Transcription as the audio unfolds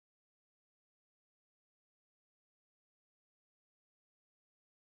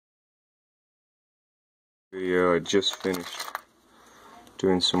Yeah, I just finished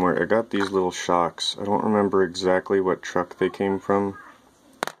doing some work. I got these little shocks. I don't remember exactly what truck they came from.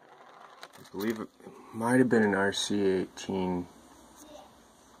 I believe it might have been an RC18.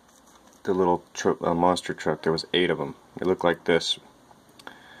 The little monster truck. There was 8 of them. They look like this.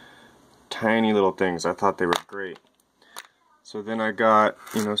 Tiny little things. I thought they were great. So then I got,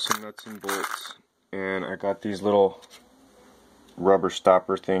 some nuts and bolts, and I got these little rubber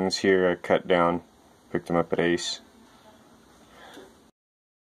stopper things here. I cut down, picked them up at Ace.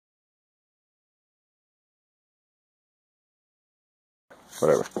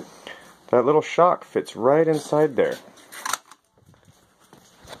 Whatever. That little shock fits right inside there.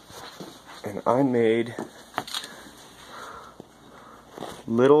 And I made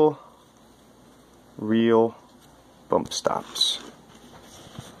little real bump stops.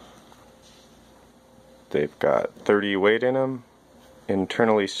 They've got 30 weight in them,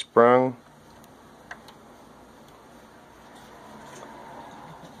 internally sprung.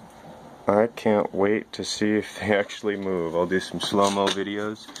 I can't wait to see if they actually move. I'll do some slow-mo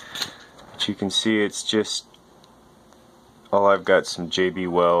videos. But you can see it's just, all I've got some JB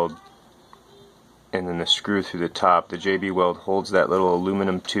weld and then the screw through the top. The JB weld holds that little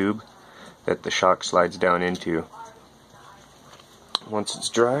aluminum tube that the shock slides down into. Once it's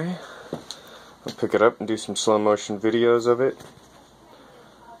dry, I'll pick it up and do some slow motion videos of it.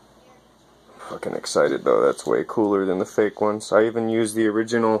 I'm fucking excited though, that's way cooler than the fake ones. I even used the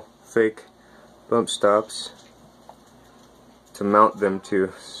original fake bump stops to mount them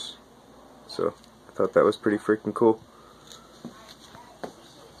to, so I thought that was pretty freaking cool.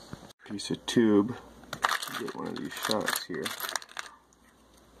 Piece of tube, get one of these shocks here.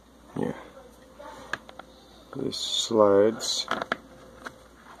 Yeah, this slides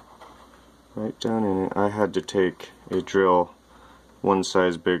right down in it. I had to take a drill one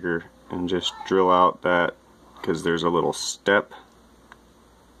size bigger and just drill out that, because there's a little step.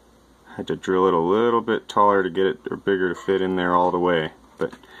 I had to drill it a little bit taller to get it, or bigger to fit in there all the way,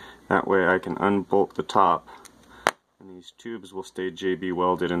 but that way I can unbolt the top and these tubes will stay JB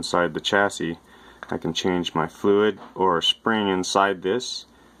welded inside the chassis. I can change my fluid or spring inside this,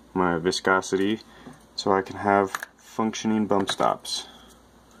 my viscosity, so I can have functioning bump stops.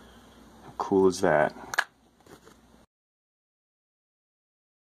 How cool is that?